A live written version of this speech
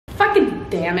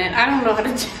damn it, I don't know how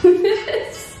to do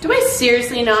this. Do I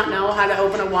seriously not know how to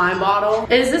open a wine bottle?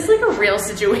 Is this like a real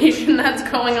situation that's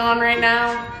going on right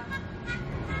now?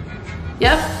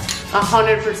 Yep,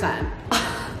 100%.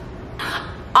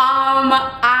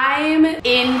 I'm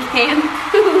in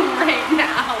Cancun right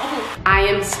now. I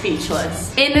am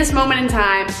speechless. In this moment in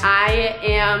time, I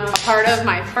am a part of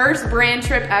my first brand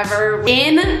trip ever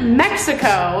in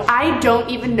Mexico. I don't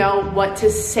even know what to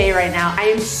say right now. I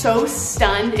am so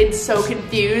stunned and so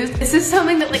confused. This is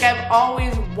something that like I've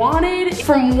always wanted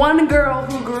from one girl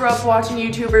who grew up watching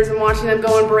YouTubers and watching them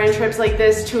go on brand trips like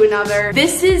this to another.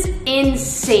 This is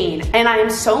insane. And I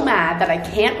am so mad that I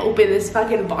can't open this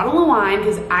fucking bottle of wine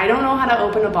because I don't know how to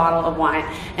open a bottle of wine.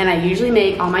 And I usually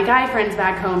make all my guy friends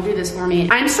back home do this for me.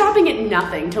 I'm stopping at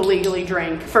nothing to legally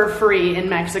drink for free in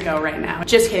Mexico right now.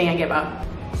 Just kidding, I give up.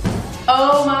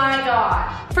 Oh my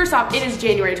God. First off, it is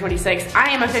January 26th. I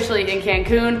am officially in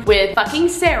Cancun with fucking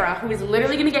Sarah, who is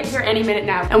literally gonna get here any minute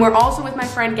now. And we're also with my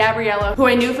friend Gabriella, who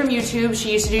I knew from YouTube.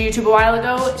 She used to do YouTube a while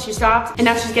ago. She stopped, and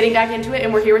now she's getting back into it,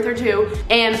 and we're here with her too.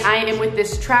 And I am with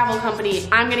this travel company.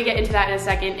 I'm gonna get into that in a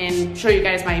second and show you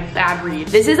guys my bad read.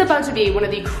 This is about to be one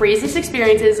of the craziest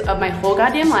experiences of my whole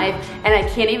goddamn life, and I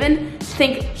can't even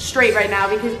think straight right now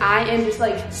because I am just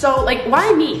like, so like,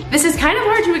 why me? This is kind of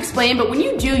hard to explain, but when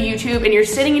you do YouTube and you're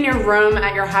sitting in your room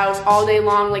at your house all day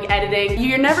long, like editing,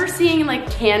 you're never seeing like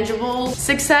tangible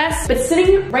success. But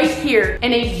sitting right here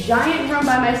in a giant room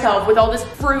by myself with all this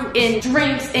fruit and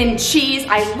drinks and cheese,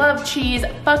 I love cheese,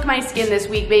 fuck my skin this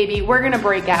week, baby. We're gonna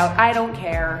break out, I don't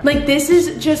care. Like, this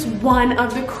is just one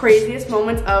of the craziest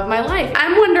moments of my life.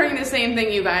 I'm wondering the same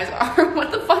thing you guys are.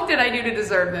 What the fuck did I do to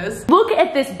deserve this? Look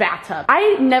at this bathtub.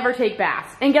 I never take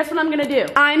baths, and guess what I'm gonna do?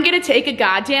 I'm gonna take a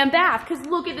goddamn bath, because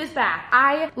look at this bath.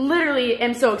 I literally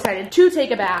am so excited to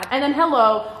take a bath, and then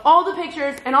hello, all the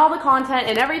pictures and all the content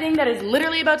and everything that is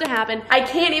literally about to happen. I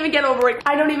can't even get over it.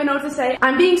 I don't even know what to say.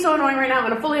 I'm being so annoying right now,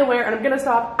 and I'm fully aware, and I'm gonna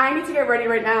stop. I need to get ready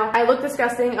right now. I look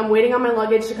disgusting. I'm waiting on my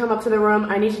luggage to come up to the room.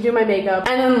 I need to do my makeup,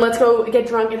 and then let's go get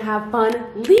drunk and have fun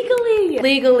legally.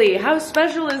 Legally, how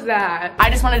special is that? I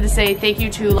just wanted to say thank you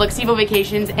to LUXEVO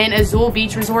Vacations and AZUL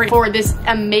Beach Resort for this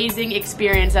amazing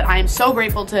experience that I am so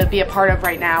grateful to be a part of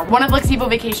right now. One of LUXEVO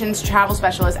Vacations travel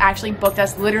specialists actually booked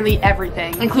us literally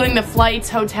everything, including the flights,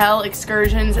 hotel,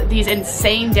 excursions, these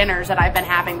insane dinners that I've been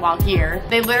having while here.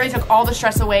 They literally took all the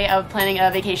stress away of planning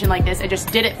a vacation like this and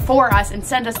just did it for us and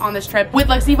sent us on this trip. With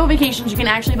LUXEVO Vacations, you can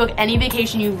actually book any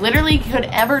vacation you literally could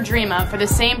ever dream of for the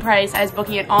same price as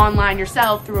booking it online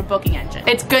yourself through a booking engine.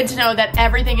 It's good to know that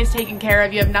everything is taken care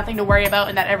of, you have nothing to worry about,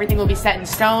 and that everything will be set in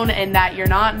stone, and that you're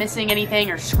not missing anything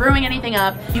or screwing anything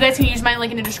up. You guys can use my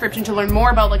link in the description to learn more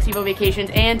about LUXEVO Vacations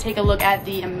and take a look at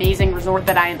the amazing resort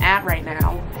that I am at right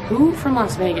now. Who from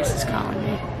Las Vegas is calling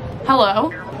me? Hello?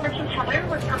 This is Heather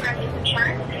with Progressive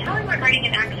Insurance. Telling regarding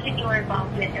an accident you were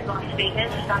involved in Las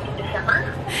Vegas back in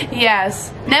December.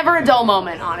 Yes. Never a dull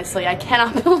moment, honestly. I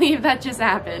cannot believe that just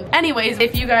happened. Anyways,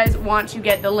 if you guys want to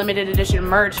get the limited edition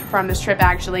merch from this trip,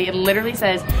 actually, it literally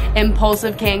says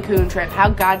Impulsive Cancun Trip. How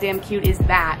goddamn cute is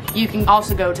that? You can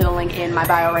also go to the link in my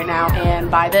bio right now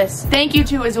and buy this. Thank you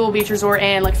to AZUL Beach Resort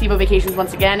and LUXEVO Vacations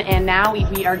once again, and now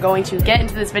we are going to get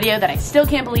into this video that I still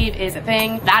can't believe is a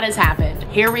thing that has happened.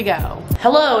 Here we go.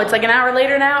 Hello, it's like an hour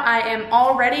later now. I am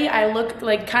all ready. I look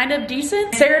like kind of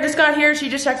decent. Sarah just got here. She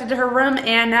just checked into her room,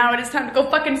 and now it is time to go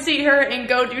fucking see her and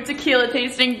go do tequila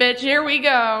tasting, bitch. Here we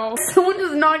go. Someone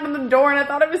just knocked on the door, and I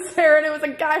thought it was Sarah, and it was a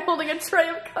guy holding a tray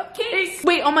of cupcakes.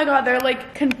 Wait, oh my God, they're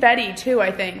like confetti too,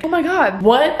 I think. Oh my God,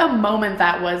 what a moment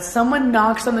that was. Someone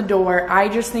knocks on the door. I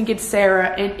just think it's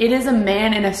Sarah, and it is a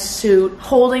man in a suit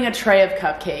holding a tray of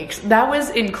cupcakes. That was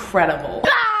incredible.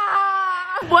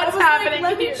 What's happening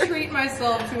like, let me treat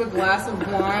myself to a glass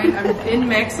of wine. I'm in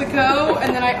Mexico,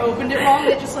 and then I opened it wrong,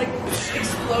 and it just like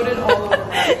exploded all over.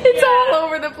 It's all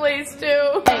over the place too.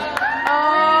 Okay,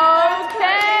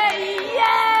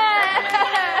 yeah!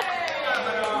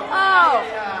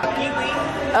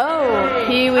 Oh,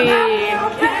 Kiwi.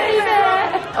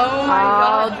 Oh my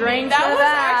God, drinks for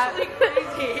that. That was actually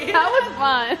crazy. That was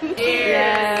fun.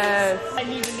 Yes. I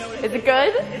need to know. Is it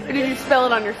good? Or did you spill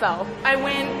it on yourself? I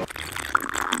went.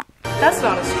 That's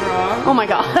not a straw. Oh my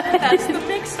God. That's the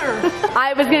mixer.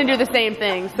 I was gonna do the same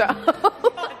thing, so.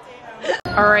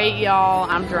 All right, y'all,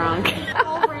 I'm drunk.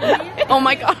 Oh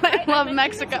my God, I love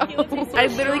Mexico. I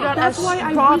literally got a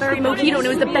strawberry mojito, and it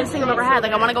was the best thing I've ever had.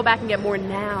 Like, I want to go back and get more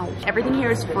now. Everything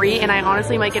here is free, and I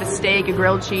honestly might get a steak, a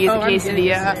grilled cheese, a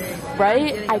quesadilla.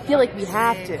 Right? I feel like we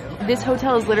have to. This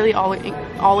hotel is literally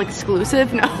all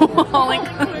exclusive. No,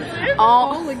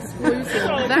 all exclusive.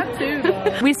 That too,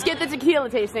 though. We skipped the tequila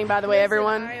tasting, by the way,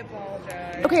 everyone. I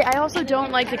apologize. Okay, I also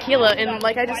don't like tequila, and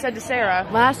like I just said to Sarah,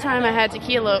 last time I had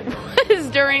tequila was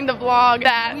during the vlog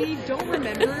that... We don't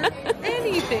remember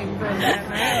anything from that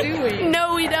night, do we?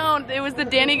 No, we don't. It was the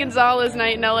Danny Gonzalez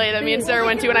night in LA that me and Sarah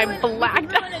went to, and I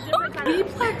blacked out. We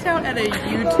blacked out at a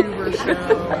YouTuber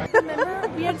show. Remember,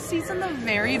 we had seats in the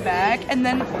very back, and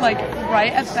then like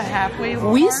right at the halfway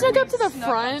line, We snuck up to the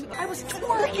front. I was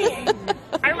twerking.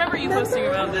 I remember you posting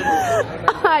about this.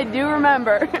 I do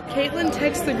remember. Caitlyn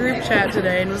texted the group chat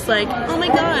today and was like, oh my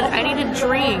god, I need a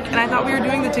drink. And I thought we were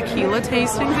doing the tequila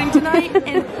tasting thing tonight.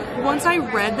 And once I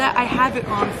read that, I have it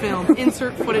on film.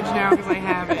 Insert footage now because I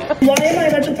have it. Why am I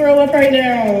about to throw up right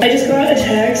now? I just got a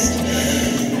text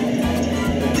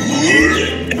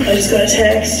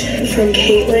from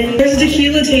Caitlyn. There's a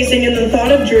tequila tasting and the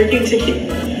thought of drinking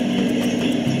tequila.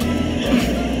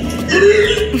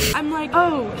 I'm like,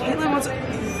 oh, Caitlyn wants...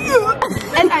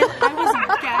 And I was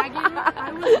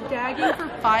gagging for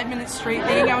 5 minutes straight,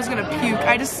 thinking I was gonna puke.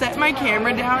 I just set my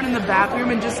camera down in the bathroom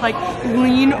and just like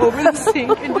lean over the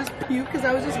sink and just puke because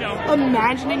I was just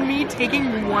imagining me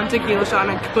taking one tequila shot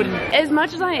and I couldn't. As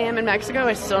much as I am in Mexico,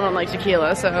 I still don't like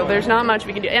tequila, so there's not much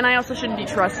we can do. And I also shouldn't be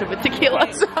trusted with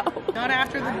tequila, so. Not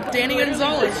after the Danny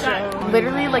Gonzalez show.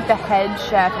 Literally like the head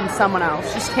chef and someone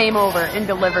else just came over and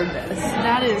delivered this.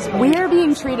 That is We are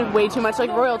being treated way too much like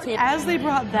royalty. As they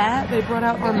brought that, they brought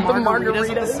out our margaritas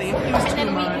at the same. It was too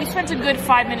And much. we spent a good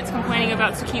 5 minutes complaining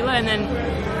about tequila, and then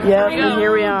Yep, and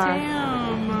here we are.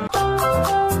 Damn.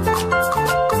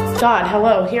 God,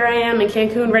 hello, here I am in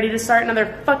Cancun, ready to start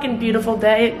another fucking beautiful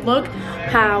day. Look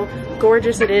how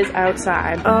gorgeous it is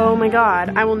outside. Oh my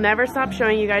god, I will never stop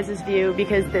showing you guys this view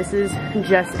because this is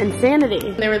just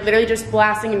insanity. They were literally just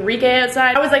blasting Enrique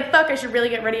outside. I was like, fuck, I should really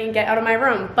get ready and get out of my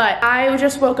room. But I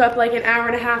just woke up like an hour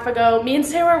and a half ago. Me and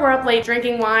Sarah were up late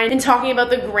drinking wine and talking about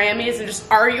the Grammys and just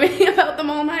arguing about them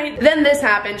all night. Then this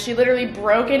happened. She literally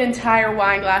broke an entire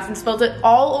wine glass and spilled it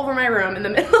all over my room in the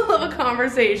middle of a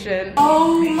conversation.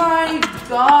 Oh my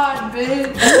god,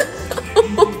 bitch.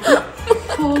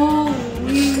 Holy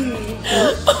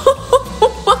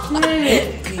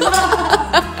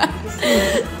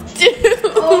Dude.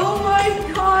 oh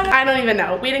my god. I don't even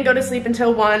know. We didn't go to sleep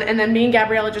until 1, and then me and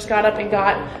Gabriella just got up and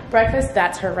got breakfast.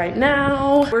 That's her right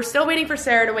now. We're still waiting for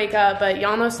Sarah to wake up, but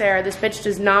y'all know Sarah, this bitch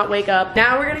does not wake up.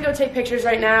 Now we're gonna go take pictures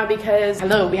right now because,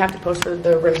 hello, we have to post for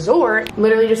the resort.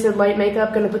 Literally just did light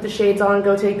makeup, gonna put the shades on,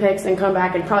 go take pics, and come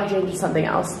back and probably change to something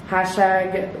else.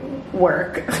 Hashtag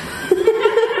work.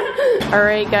 All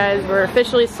right, guys, we're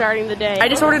officially starting the day. I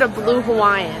just ordered a blue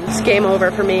Hawaiian. It's game over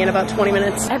for me in about 20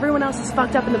 minutes. Everyone else is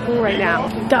fucked up in the pool right now.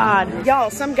 God. Y'all,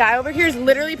 some guy over here is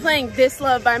literally playing This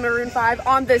Love by Maroon 5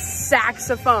 on the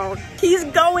saxophone. He's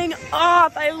going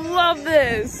off. I love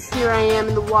this. Here I am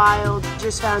in the wild.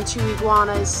 Just found 2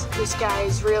 iguanas. This guy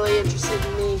is really interested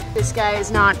in me. This guy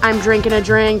is not. I'm drinking a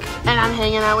drink and I'm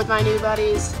hanging out with my new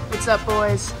buddies. What's up,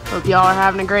 boys? Hope y'all are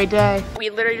having a great day. We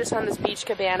literally just found this beach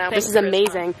cabana. This is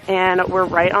amazing. And we're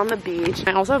right on the beach.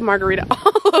 I also have margarita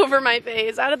all over my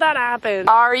face. How did that happen?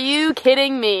 Are you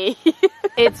kidding me?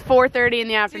 It's 4:30 in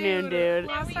the afternoon, dude.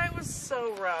 Last night was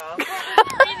so rough.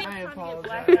 I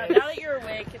apologize. Now that you're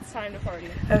awake, it's time to party.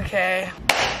 Okay.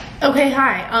 Okay,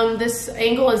 hi. This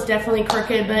angle is definitely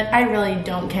crooked, but I really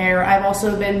don't care. I've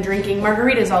also been drinking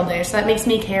margaritas all day, so that makes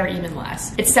me care even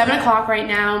less. It's 7 o'clock right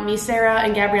now. Me, Sarah,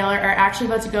 and Gabriella are actually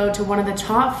about to go to one of the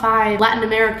top 5 Latin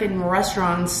American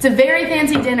restaurants. It's a very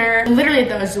fancy dinner, literally at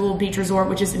the AZUL Beach Resort,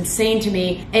 which is insane to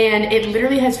me. And it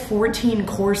literally has 14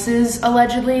 courses,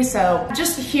 allegedly, so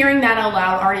just hearing that out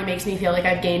loud already makes me feel like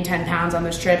I've gained 10 pounds on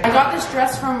this trip. I got this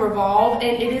dress from Revolve,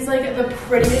 and it is like the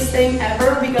prettiest thing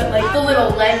ever. We got like the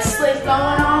little leg slit going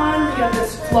on. We got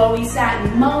this flowy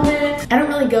satin moment. I don't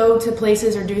really go to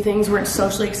places or do things where it's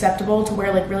socially acceptable to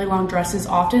wear like really long dresses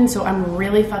often, so I'm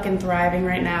really fucking thriving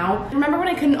right now. Remember when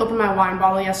I couldn't open my wine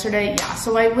bottle yesterday? Yeah,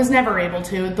 so I was never able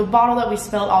to. The bottle that we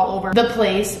spilled all over the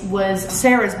place was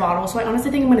Sarah's bottle, so I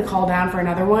honestly think I'm gonna call down for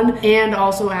another one and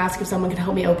also ask if someone can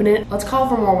help me open it. Let's call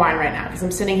for more wine right now because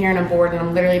I'm sitting here and I'm bored and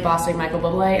I'm literally bossing Michael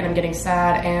Bublé and I'm getting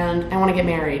sad and I wanna get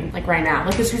married, like right now.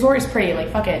 Like this resort is pretty,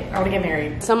 like fuck it, I wanna get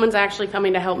married. Someone's actually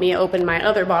coming to help me open my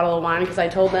other bottle of wine because I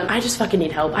told them I just fucking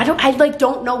need help. I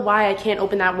don't know why I can't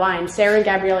open that wine. Sarah and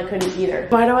Gabriella couldn't either.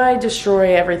 Why do I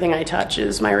destroy everything I touch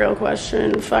is my real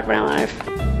question. Fuck my life.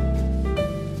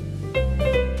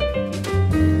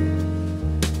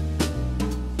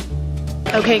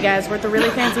 Okay guys, we're at the really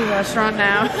fancy restaurant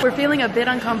now. We're feeling a bit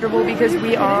uncomfortable because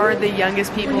we are the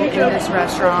youngest people in this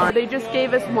restaurant. They just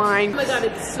gave us wine. Oh my god,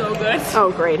 it's so good.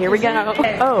 Oh great, here we go.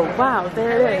 Oh wow,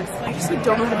 there it is. I just like,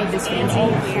 don't know how to be this fancy.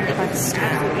 By the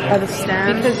stem. By the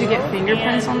stem? Because you get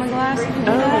fingerprints on the glass. Oh,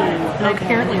 and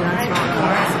apparently that's not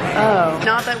glass. Oh,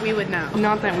 not that we would know.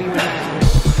 Not that we would know.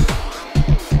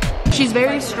 She's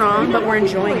very strong, but we're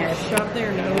enjoying it. Shove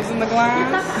their nose in the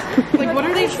glass. Like, what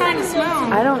are they trying to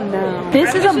smell? I don't know.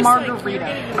 This is a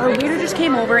margarita. Our waiter just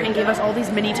came over and gave us all these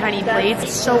mini tiny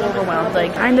plates. So overwhelmed.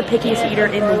 Like, I'm the pickiest eater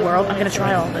in the world. I'm gonna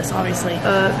try all this, obviously.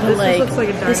 But like, looks like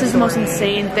a this is the most dinosaur.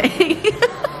 insane thing.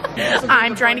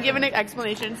 I'm trying to give an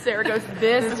explanation. Sarah goes,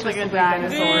 this is like a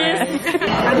dinosaur.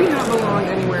 I do not belong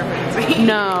anywhere fancy.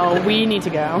 No, we need to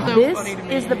go. So This funny to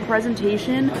me. is the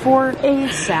presentation for a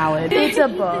salad. It's a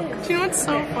book. Do you know what's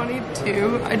so funny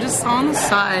too? I just saw on the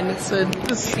side it said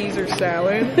the Caesar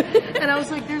salad, and I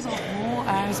was like, "There's a whole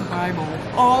ass Bible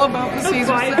all about the Caesar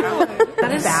salad."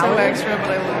 That is so Salad? extra,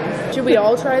 but I love it. Should we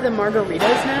all try the margaritas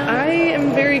now? I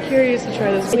am very curious to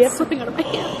try this. We have something on my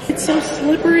hands. It's so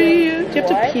slippery. You have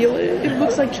to peel it. It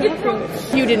looks like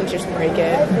chocolate. You didn't just break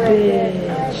it.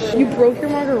 Bitch, you broke your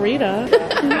margarita.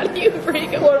 How do you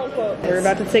break it? Quote unquote. We're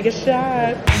about to take a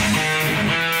shot.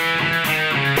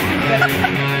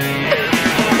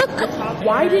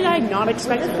 Why did I not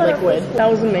expect liquid? That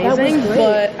was amazing, great.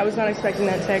 but I was not expecting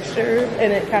that texture,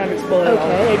 and it kind of exploded.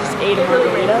 Okay, I just ate a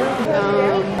margarita.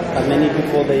 But many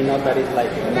people, they know that it's like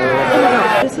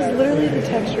This is literally the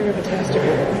texture of a testicle.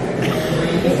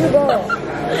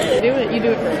 Do it. You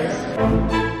do it first.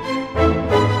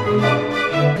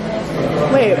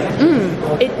 Wait,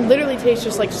 it literally tastes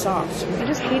just like soft. I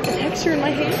just hate the texture in my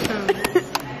hand.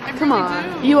 Come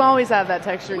on, you always have that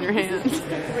texture in your hands.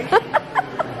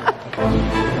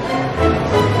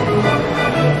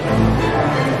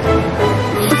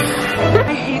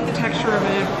 I hate the texture of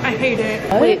it. I hate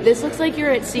it. Wait, this looks like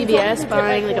you're at CVS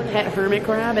buying like a pet hermit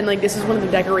crab and like this is one of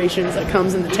the decorations that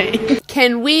comes in the tank.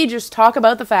 Can we just talk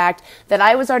about the fact that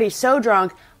I was already so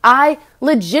drunk, I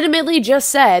legitimately just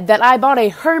said that I bought a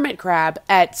hermit crab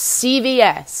at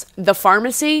CVS, the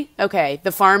pharmacy? Okay,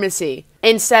 the pharmacy,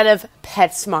 instead of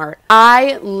PetSmart.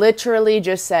 I literally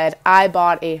just said I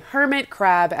bought a hermit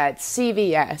crab at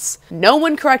CVS. No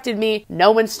one corrected me,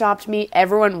 no one stopped me,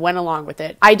 everyone went along with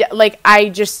it. I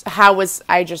just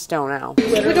don't know.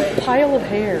 It's like a pile of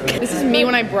hair. This is me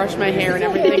when I brush my hair and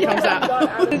everything comes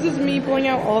out. This is me pulling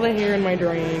out all the hair in my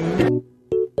drain.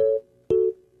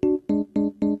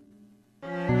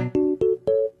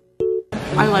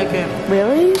 I like it.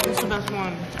 Really? It's the best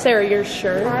one. Sarah, you're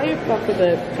sure? I fuck with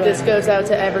it. but- This goes out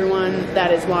to everyone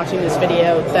that is watching this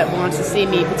video that wants to see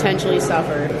me potentially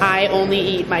suffer. I only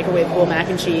eat microwavable mac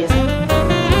and cheese.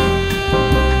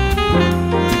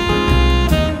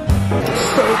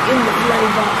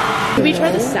 Can we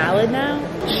try the salad now?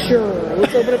 Sure.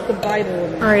 Let's open up the Bible.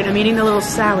 Alright, I'm eating the little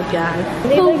salad guy.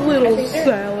 The little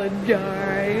salad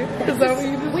guy. Is that what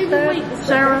you just said? Wait,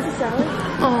 Sarah?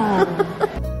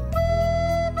 Oh.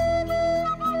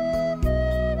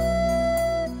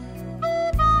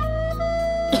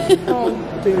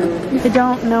 Oh, dude. I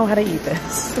don't know how to eat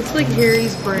this. It's like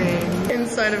Harry's brain.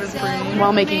 Inside of his brain.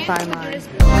 While making fine wine.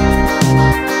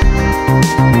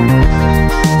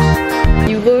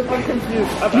 You look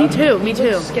confused. Me too, me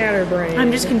too. Scatterbrain.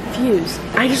 I'm just confused.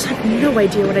 I just have no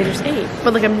idea what I just ate.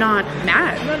 But like, I'm not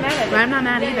mad. I'm not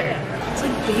mad either. It's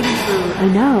like baby food. I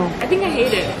know. I think I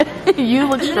hate it. You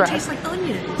look And then it tastes stressed. like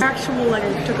onions. Actual, like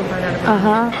I took a bite out of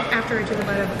it. After I took a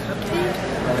bite out of a cupcake,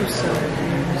 I'm so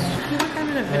confused. I feel like I'm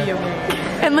in a video game.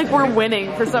 And like, we're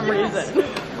winning for some reason.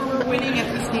 We're winning at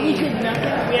this game.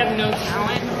 We have no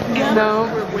talent.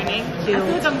 No. We're winning. I feel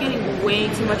like I'm getting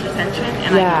way too much attention,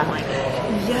 and Yeah. I don't like it.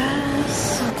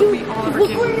 Yes. We all ever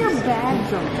Look where your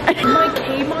bags are. My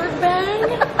Kmart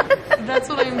bag? That's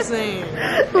what I'm saying.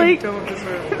 Like, I don't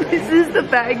deserve it. this is the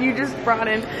bag you just brought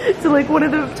in to like one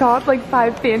of the top like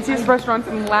 5 fanciest restaurants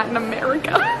in Latin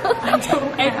America.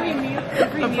 Every meal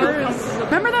comes with a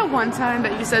Remember that one time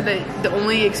that you said that the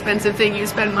only expensive thing you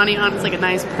spend money on is like a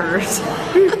nice purse?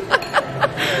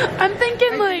 I'm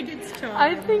thinking like, it's time.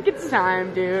 I think it's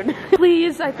time, dude.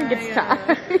 Please, I think it's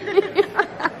time.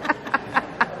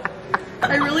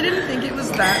 I really didn't think it was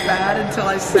that bad until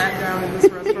I sat down in this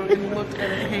restaurant and looked at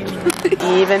it hanging out.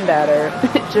 Even better.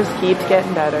 It just keeps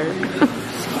getting better.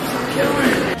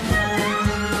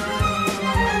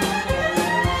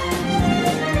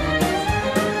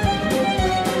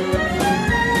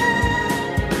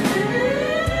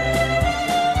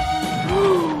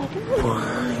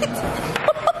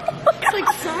 It's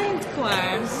like science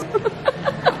class.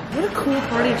 What a cool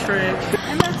party trick.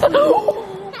 And that's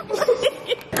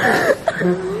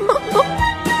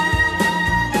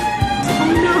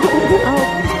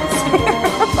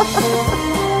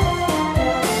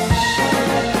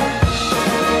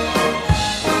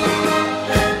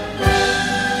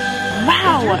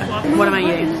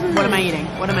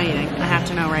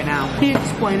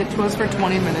for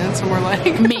 20 minutes and we're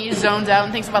like... Me zones out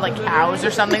and thinks about like cows or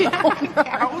something.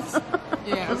 Cows.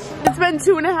 Yes. It's been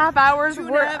 2.5 hours.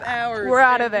 2.5 hours. We're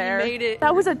out of there. We made it.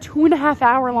 That was a 2.5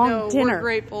 hour long dinner. We're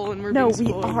grateful and we're No, being we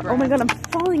spoiled are. brats. Oh my god, I'm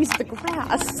falling into the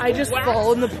grass. I just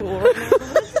fall in the pool.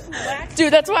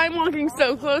 Dude, that's why I'm walking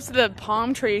so close to the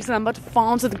palm trees and I'm about to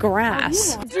fall into the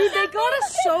grass. Dude, they got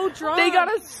us so drunk. They got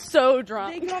us so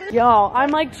drunk. Y'all, I'm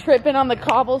like tripping on the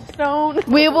cobblestone.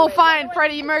 We will find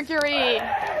Freddie Mercury.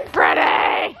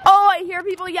 Freddie! Oh, I hear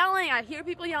people yelling. I hear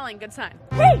people yelling. Good sign.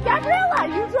 Hey, Gabriella,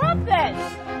 you dropped this.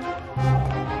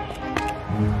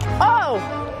 Oh,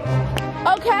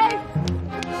 okay.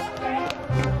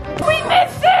 We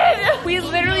missed it. We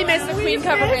literally missed the Queen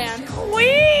cover band.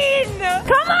 Queen!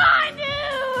 Come on,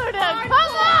 dude! Come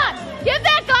on! Get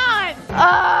back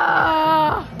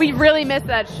on! We really missed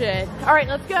that shit. All right,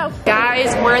 let's go.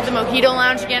 Guys, we're at the Mojito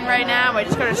Lounge again right now. I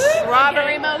just got a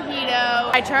strawberry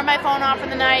mojito. I turned my phone off for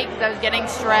the night because I was getting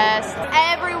stressed.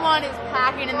 Everyone is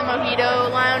packing in the Mojito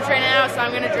Lounge right now, so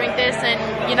I'm gonna drink this and,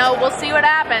 you know, we'll see what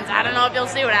happens. I don't know if you'll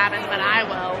see what happens, but I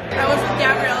will. I was with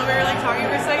Gabriella, we were like talking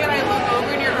for a second, I look over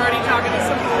and you're already talking to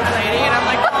some old lady and I'm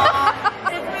like,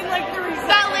 oh, it's been like 3 seconds.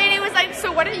 That lady was like,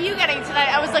 so what are you getting tonight?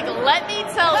 I was like, let me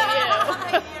tell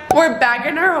you. We're back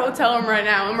in our hotel room right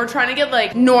now and we're trying to get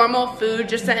like normal food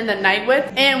just to end the night with.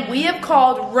 And we have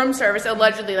called room service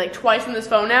allegedly like twice on this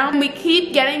phone now. And we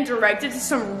keep getting directed to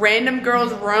some random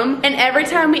girl's room. And every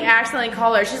time we accidentally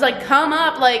call her, she's like, come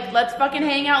up, like let's fucking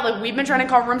hang out. Like we've been trying to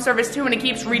call room service too and it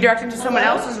keeps redirecting to someone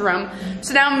else's room.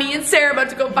 So now me and Sarah are about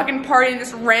to go fucking party in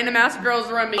this random ass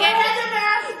girl's room. Random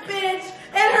ass bitch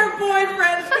and her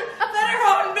boyfriend that are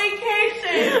on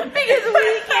vacation. Because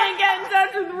we can't get in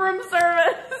touch with room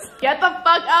service. Get the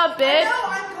fuck up, bitch. No,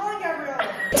 I'm calling Gabriella.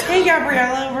 Hey,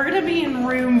 Gabriella, we're gonna be in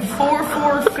room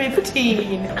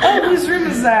 4415. Oh, whose room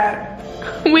is that?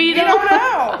 We don't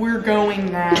know. We're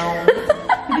going now.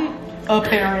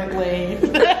 Apparently.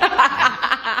 You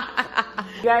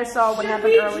guys saw what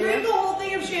happened earlier? Should we drink the whole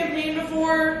thing of champagne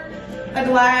before a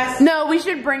glass? No, we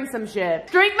should bring some shit.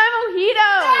 Drink my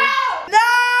mojito. No!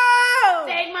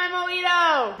 Take my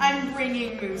mojito. I'm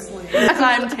bringing muesli because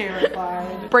I'm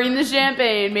terrified. Bring the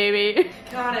champagne, baby.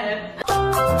 Got it.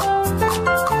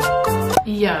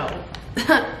 Yo,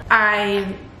 I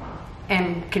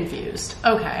am confused.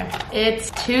 Okay,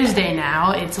 it's Tuesday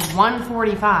now. It's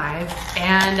 1:45,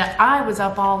 and I was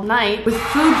up all night with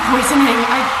food poisoning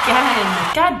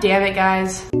again. God damn it,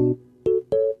 guys.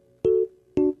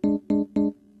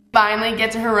 Finally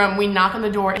get to her room, we knock on the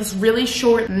door. This really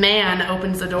short man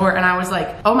opens the door and I was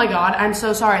like, oh my god, I'm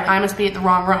so sorry, I must be at the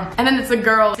wrong room. And then it's a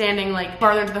girl standing like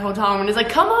farther into the hotel room and is like,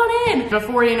 come on in.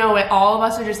 Before you know it, all of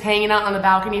us are just hanging out on the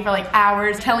balcony for like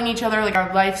hours, telling each other like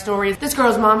our life stories. This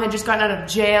girl's mom had just gotten out of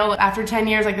jail after 10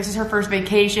 years, like this is her first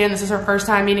vacation, this is her first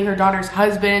time meeting her daughter's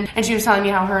husband, and she was telling me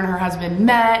how her and her husband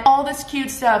met, all this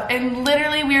cute stuff, and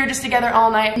literally we were just together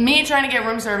all night. Me trying to get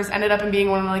room service ended up in being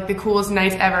one of like the coolest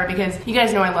nights ever because you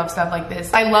guys know I love stuff like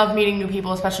this. I love meeting new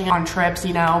people, especially on trips,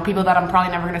 you know, people that I'm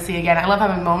probably never gonna see again. I love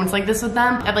having moments like this with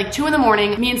them. At like 2 in the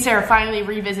morning, me and Sarah finally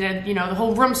revisited, you know, the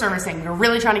whole room service thing. We were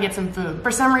really trying to get some food.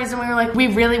 For some reason, we were like, we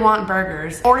really want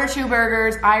burgers. Order 2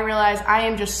 burgers. I realized I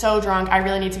am just so drunk. I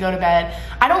really need to go to bed.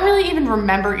 I don't really even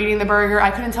remember eating the burger.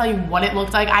 I couldn't tell you what it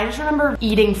looked like. I just remember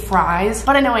eating fries,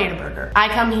 but I know I ate a burger. I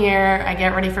come here, I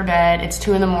get ready for bed. It's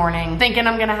 2 in the morning, thinking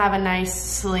I'm gonna have a nice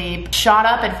sleep. Shot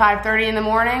up at 5:30 in the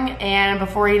morning, and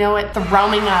before you know it,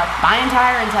 throwing up my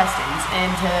entire intestines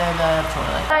into the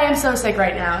toilet. I am so sick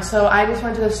right now, so I just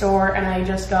went to the store and I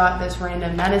just got this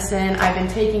random medicine. I've been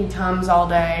taking Tums all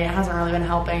day. It hasn't really been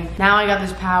helping. Now I got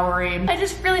this Powerade. I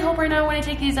just really hope right now when I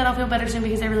take these that I'll feel better soon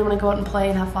because I really want to go out and play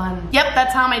and have fun. Yep,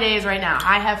 that's how my day is right now.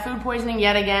 I have food poisoning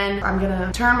yet again. I'm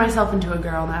gonna turn myself into a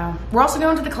girl now. We're also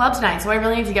going to the club tonight, so I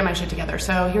really need to get my shit together,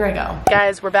 so here I go.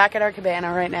 Guys, we're back at our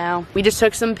cabana right now. We just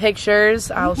took some pictures.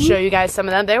 I'll show you guys some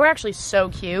of them. They were actually so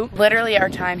cute. Literally our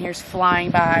time here's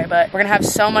flying by, but we're gonna have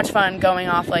so much fun going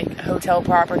off like hotel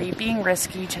property, being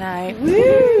risky tonight.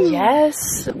 Woo!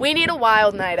 Yes. We need a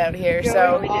wild night out here,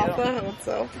 so we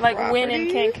do. Like win in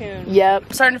Cancun. Yep.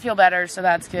 I'm starting to feel better, so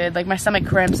that's good. Like my stomach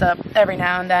cramps up every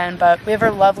now and then, but we have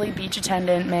our lovely beach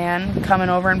attendant man coming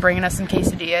over and bringing us some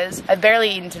quesadillas. I've barely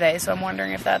eaten today, so I'm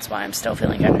wondering if that's why I'm still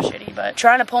feeling kind of shitty, but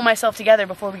trying to pull myself together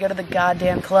before we go to the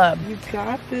goddamn club. You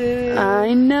got this.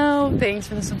 I know. Thanks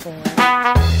for the support.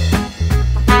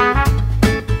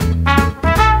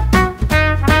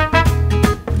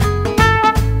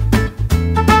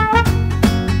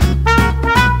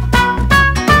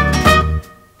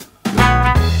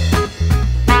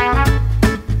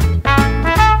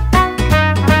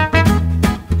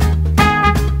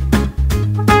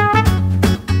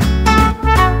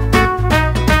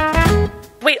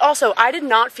 Also, I did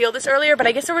not feel this earlier, but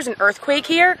I guess there was an earthquake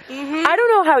here. I don't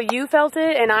know how you felt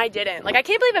it, and I didn't. Like, I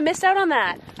can't believe I missed out on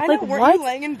that. I like, know, weren't you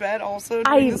laying in bed also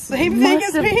doing the same thing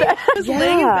as me? I was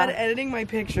laying in bed editing my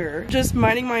picture, just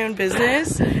minding my own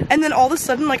business, and then all of a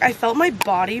sudden, like, I felt my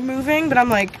body moving, but I'm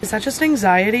like, is that just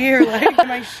anxiety, or like, am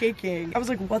I shaking? I was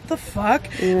like, what the fuck?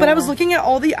 Yeah. But I was looking at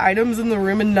all the items in the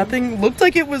room, and nothing looked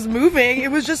like it was moving.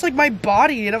 It was just like my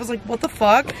body, and I was like, what the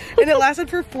fuck? And it lasted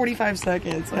for 45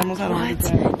 seconds. I almost had a heart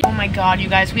attack. Oh my god, you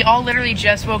guys, we all literally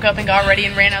just woke up and got ready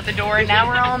and ran out the door, and now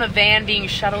we're all in a van being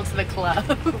shuttled to the club.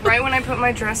 Right when I put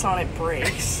my dress on, it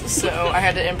breaks, so I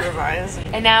had to improvise.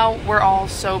 And now we're all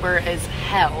sober as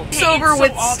hell. Sober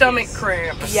with stomach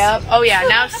cramps. Yep. Oh yeah,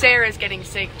 now Sarah's getting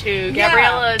sick too.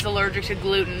 Gabriella is allergic to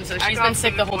gluten, so she's been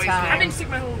sick the whole time. I've been sick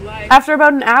my whole life. After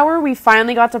about an hour, we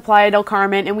finally got to Playa del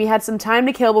Carmen, and we had some time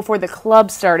to kill before the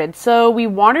club started. So we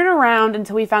wandered around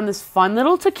until we found this fun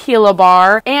little tequila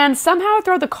bar, and somehow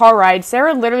throughout the car ride,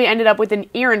 Sarah literally ended up with an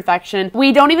ear infection.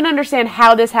 We don't even understand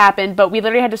how this happened, but we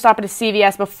literally had to stop at a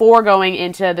CVS before going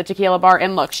into the tequila bar,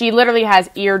 and look, she literally has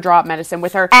ear drop medicine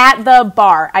with her at the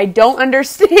bar. I don't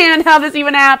understand how this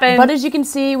even happened, but as you can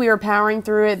see, we were powering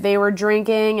through it. They were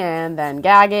drinking and then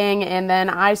gagging, and then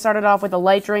I started off with a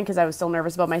light drink because I was still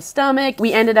nervous about my stomach.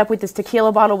 We ended up with this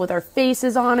tequila bottle with our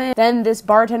faces on it. Then this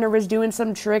bartender was doing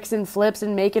some tricks and flips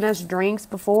and making us drinks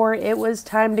before it was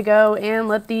time to go and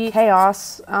let the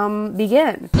chaos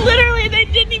begin. Literally, they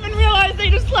didn't even realize they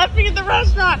just left me at the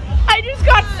restaurant. I just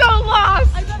got so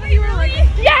lost. I thought you were like,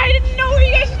 yeah, I didn't know where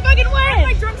you guys fucking went. I was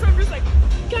like drunk, so I'm just like,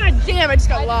 god damn, I just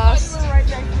got lost.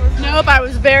 Nope, I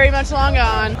was very much long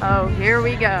gone. Oh, here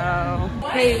we go.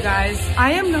 Hey you guys,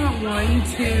 I am not one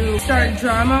to start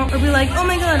drama or be like, oh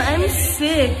my god, I'm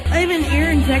sick, I have an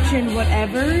ear infection,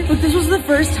 whatever. But this was the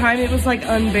first time it was like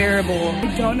unbearable.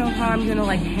 I don't know how I'm gonna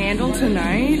like handle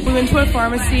tonight. We went to a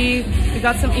pharmacy, we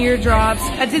got some ear drops.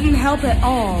 That didn't help at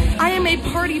all. I am a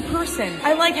party person.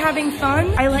 I like having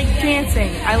fun, I like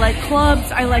dancing, I like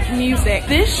clubs, I like music.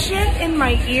 This shit in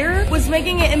my ear was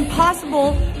making it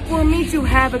impossible for me to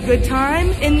have a good time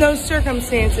in those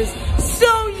circumstances.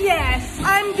 So yes,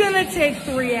 I'm gonna take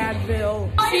 3 Advil.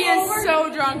 She is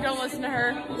so drunk, don't listen to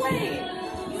her. Wait,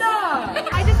 no.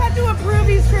 I just have to approve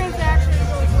these transactions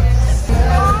really quick.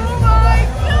 Oh my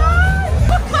god!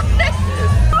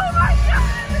 Oh my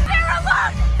god! Sarah,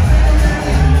 look!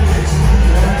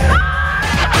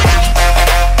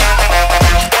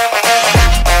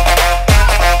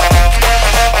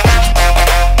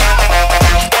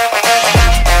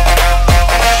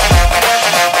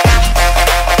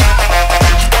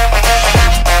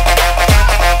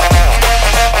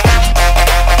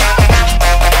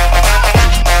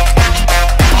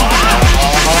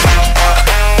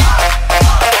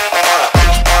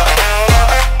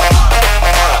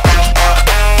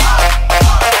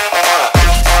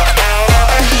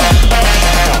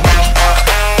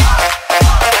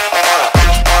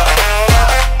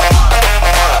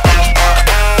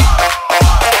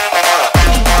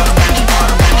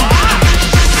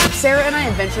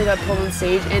 Got pulled on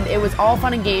stage, and it was all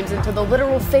fun and games until the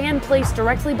literal fan place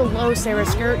directly below Sarah's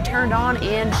skirt turned on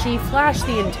and she flashed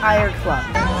the entire club.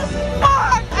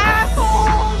 Fuck,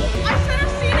 assholes! I should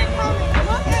have seen it coming.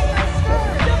 Look at my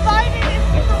skirt. Divided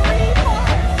into 3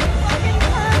 parts. Fucking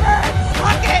pervert.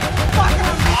 Fuck it. Fuck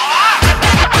it.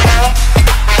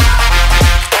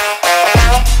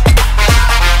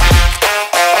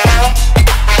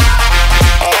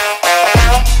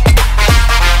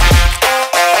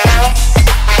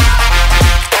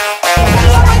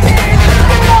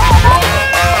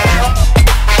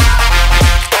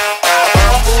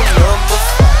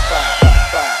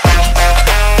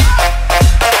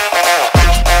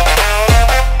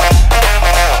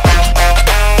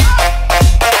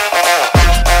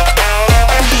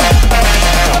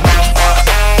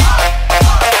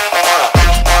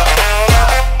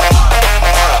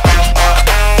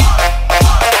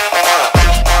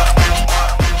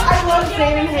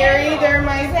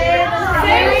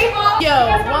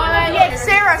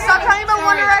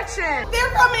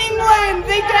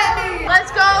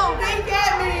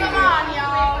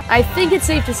 I think it's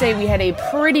safe to say we had a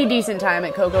pretty decent time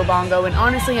at Coco Bongo, and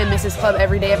honestly I miss this club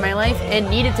every day of my life and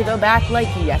needed to go back like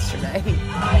yesterday.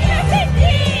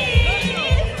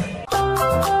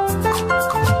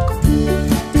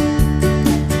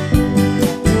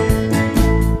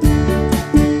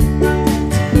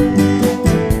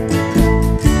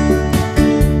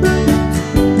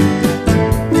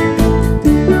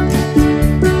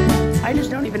 I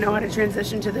just don't even know how to to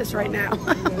transition to this right now.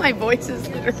 My voice is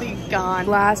literally gone.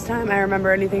 Last time I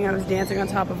remember anything, I was dancing on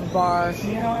top of a bar.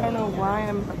 I don't know why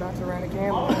I'm about to ride a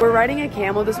camel. We're riding a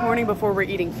camel this morning before we're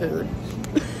eating food.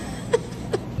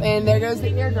 And there goes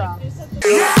the eardrop.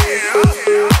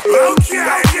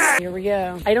 Here we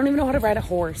go. I don't even know how to ride a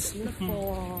horse.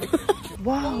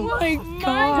 Wow. Oh my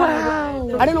god.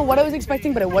 Wow. I don't know what I was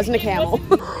expecting, but it wasn't a camel.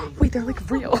 Wait, they're like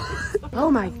real. Oh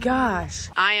my gosh.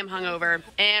 I am hungover,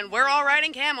 and we're all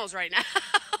riding camels right now.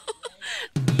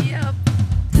 Yep.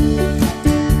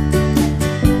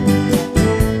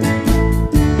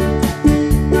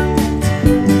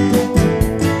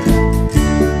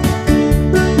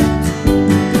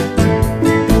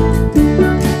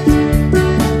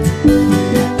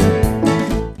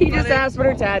 Asked what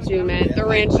her tattoo meant. The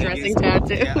ranch dressing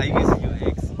tattoo. Yeah, I used your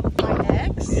ex. My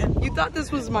ex? Yeah. You thought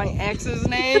this was my ex's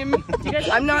name?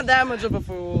 I'm not that much of a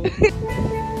fool.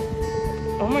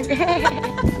 Oh my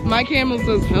god. My camel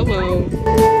says hello.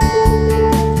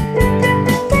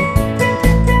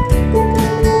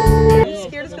 I'm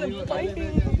scared it's gonna bite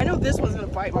me. I know this one's gonna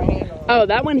bite my hand off. Oh,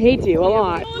 that one hates you a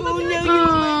lot. Oh, now you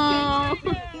want my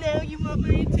attention. Now you want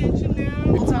my attention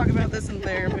now. We'll talk about this in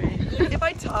therapy. If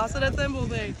I toss it at them, will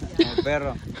they? No,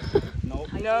 perro. No.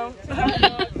 No.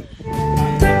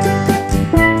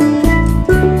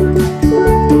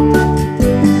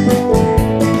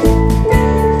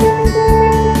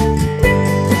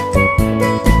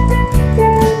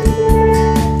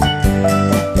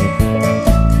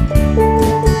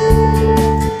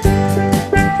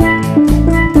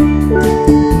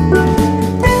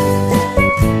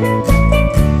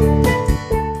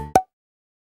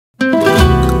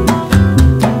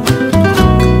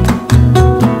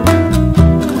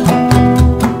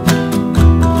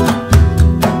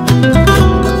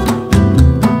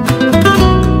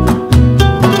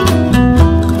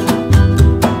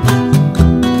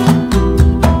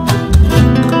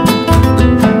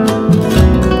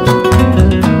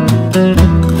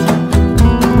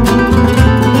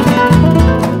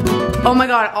 Oh my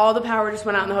god, all the power just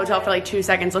went out in the hotel for like 2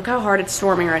 seconds. Look how hard it's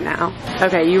storming right now.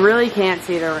 Okay, you really can't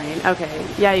see the rain. Okay,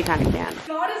 yeah, you kind of can.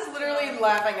 God is literally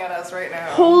laughing at us right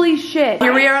now. Holy shit.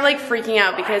 Here we are like freaking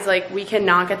out because like we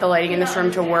cannot get the lighting in this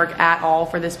room to work at all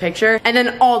for this picture. And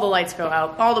then all the lights go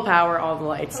out. All the power, all the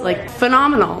lights. Like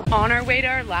phenomenal. On our way to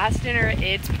our last dinner,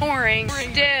 it's pouring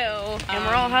still. And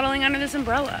we're all huddling under this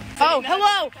umbrella. Oh,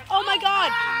 hello. Oh my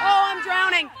god. Oh, I'm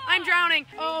drowning. I'm drowning.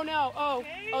 Oh no. Oh,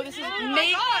 this is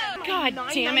me. God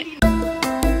damn it.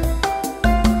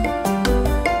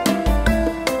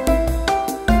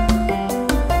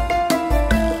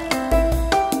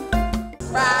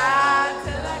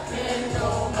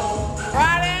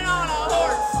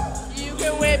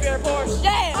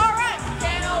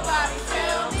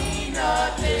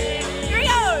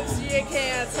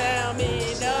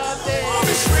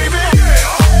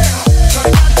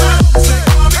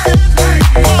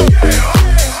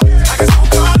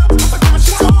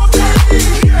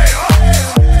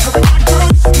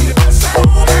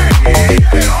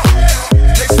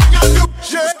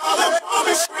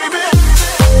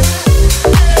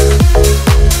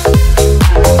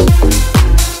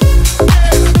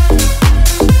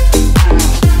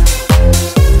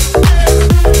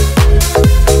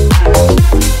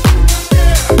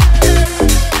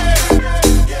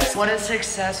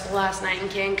 Successful last night in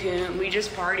Cancun. We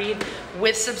just partied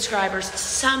with subscribers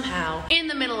somehow in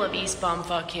the middle of East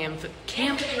Bumfuck Cancun.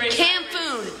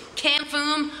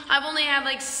 I've only had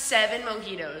like 7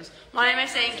 mojitos. Why am I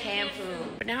saying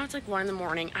Cancun? But now it's like 1 in the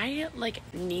morning. I like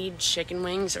need chicken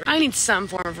wings, or I need some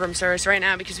form of room service right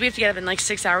now because we have to get up in like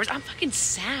 6 hours. I'm fucking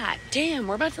sad. Damn,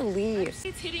 we're about to leave.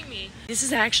 It's hitting me. This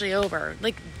is actually over.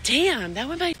 Like, damn, that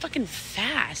went by fucking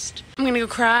fast. I'm gonna go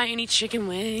cry and eat chicken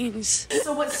wings.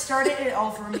 So what started it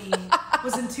all for me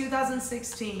was in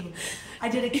 2016. I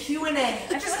did a Q&A,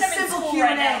 just a simple Q&A.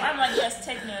 Right now. I'm like, yes,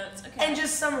 take notes. Okay. And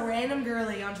just some random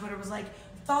girly on Twitter was like,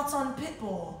 thoughts on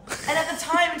Pitbull. And at the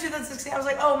time in 2016, I was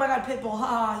like, oh my god, Pitbull,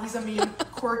 haha, he's a mean,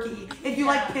 quirky. If you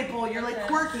like Pitbull, you're like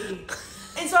quirky.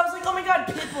 And so I was like, oh my god,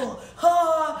 Pitbull,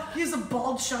 ha, he has a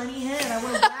bald, shiny head. I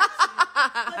want to wax it.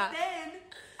 But then,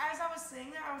 as I was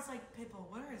saying that, I was like, Pitbull,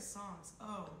 what are his songs?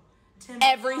 Oh, Tim.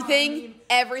 Everything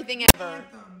ever.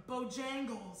 Anthem,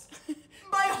 Bojangles.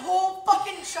 My whole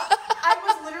fucking shot. I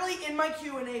was literally in my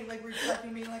Q&A, like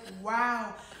reflecting, being like,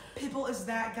 wow, Pitbull is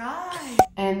that guy.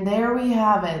 And there we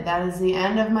have it. That is the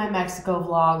end of my Mexico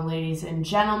vlog, ladies and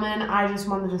gentlemen. I just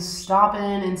wanted to stop in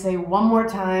and say one more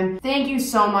time, thank you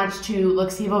so much to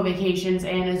LUXEVO Vacations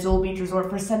and AZUL Beach Resort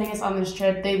for sending us on this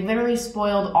trip. They literally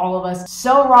spoiled all of us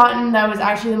so rotten. That was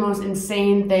actually the most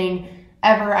insane thing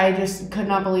ever. I just could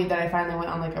not believe that I finally went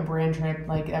on like a brand trip.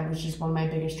 Like that was just one of my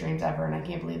biggest dreams ever, and I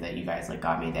can't believe that you guys like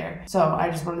got me there. So I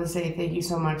just wanted to say thank you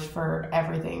so much for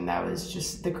everything. That was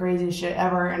just the craziest shit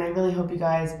ever, and I really hope you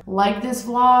guys like this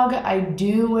vlog. I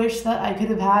do wish that I could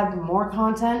have had more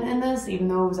content in this, even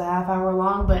though it was a half hour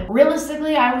long, but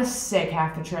realistically I was sick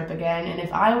half the trip again, and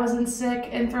if I wasn't sick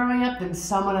and throwing up, then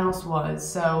someone else was.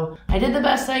 So I did the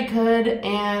best I could,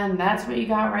 and that's what you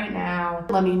got right now.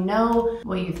 Let me know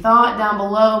what you thought down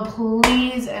below,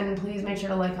 please, and please make sure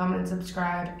to like, comment, and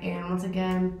subscribe. And once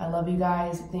again, I love you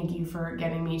guys. Thank you for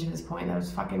getting me to this point. That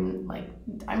was fucking, like,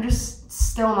 I'm just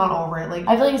still not over it. Like,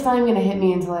 I feel like it's not even gonna hit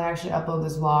me until I actually upload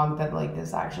this vlog that like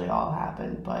this actually all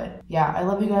happened. But yeah, I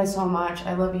love you guys so much.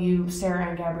 I love you, Sarah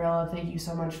and Gabriella. Thank you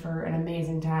so much for an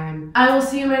amazing time. I will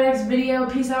see you in my next video.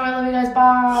 Peace out. I love you guys.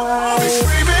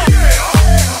 Bye.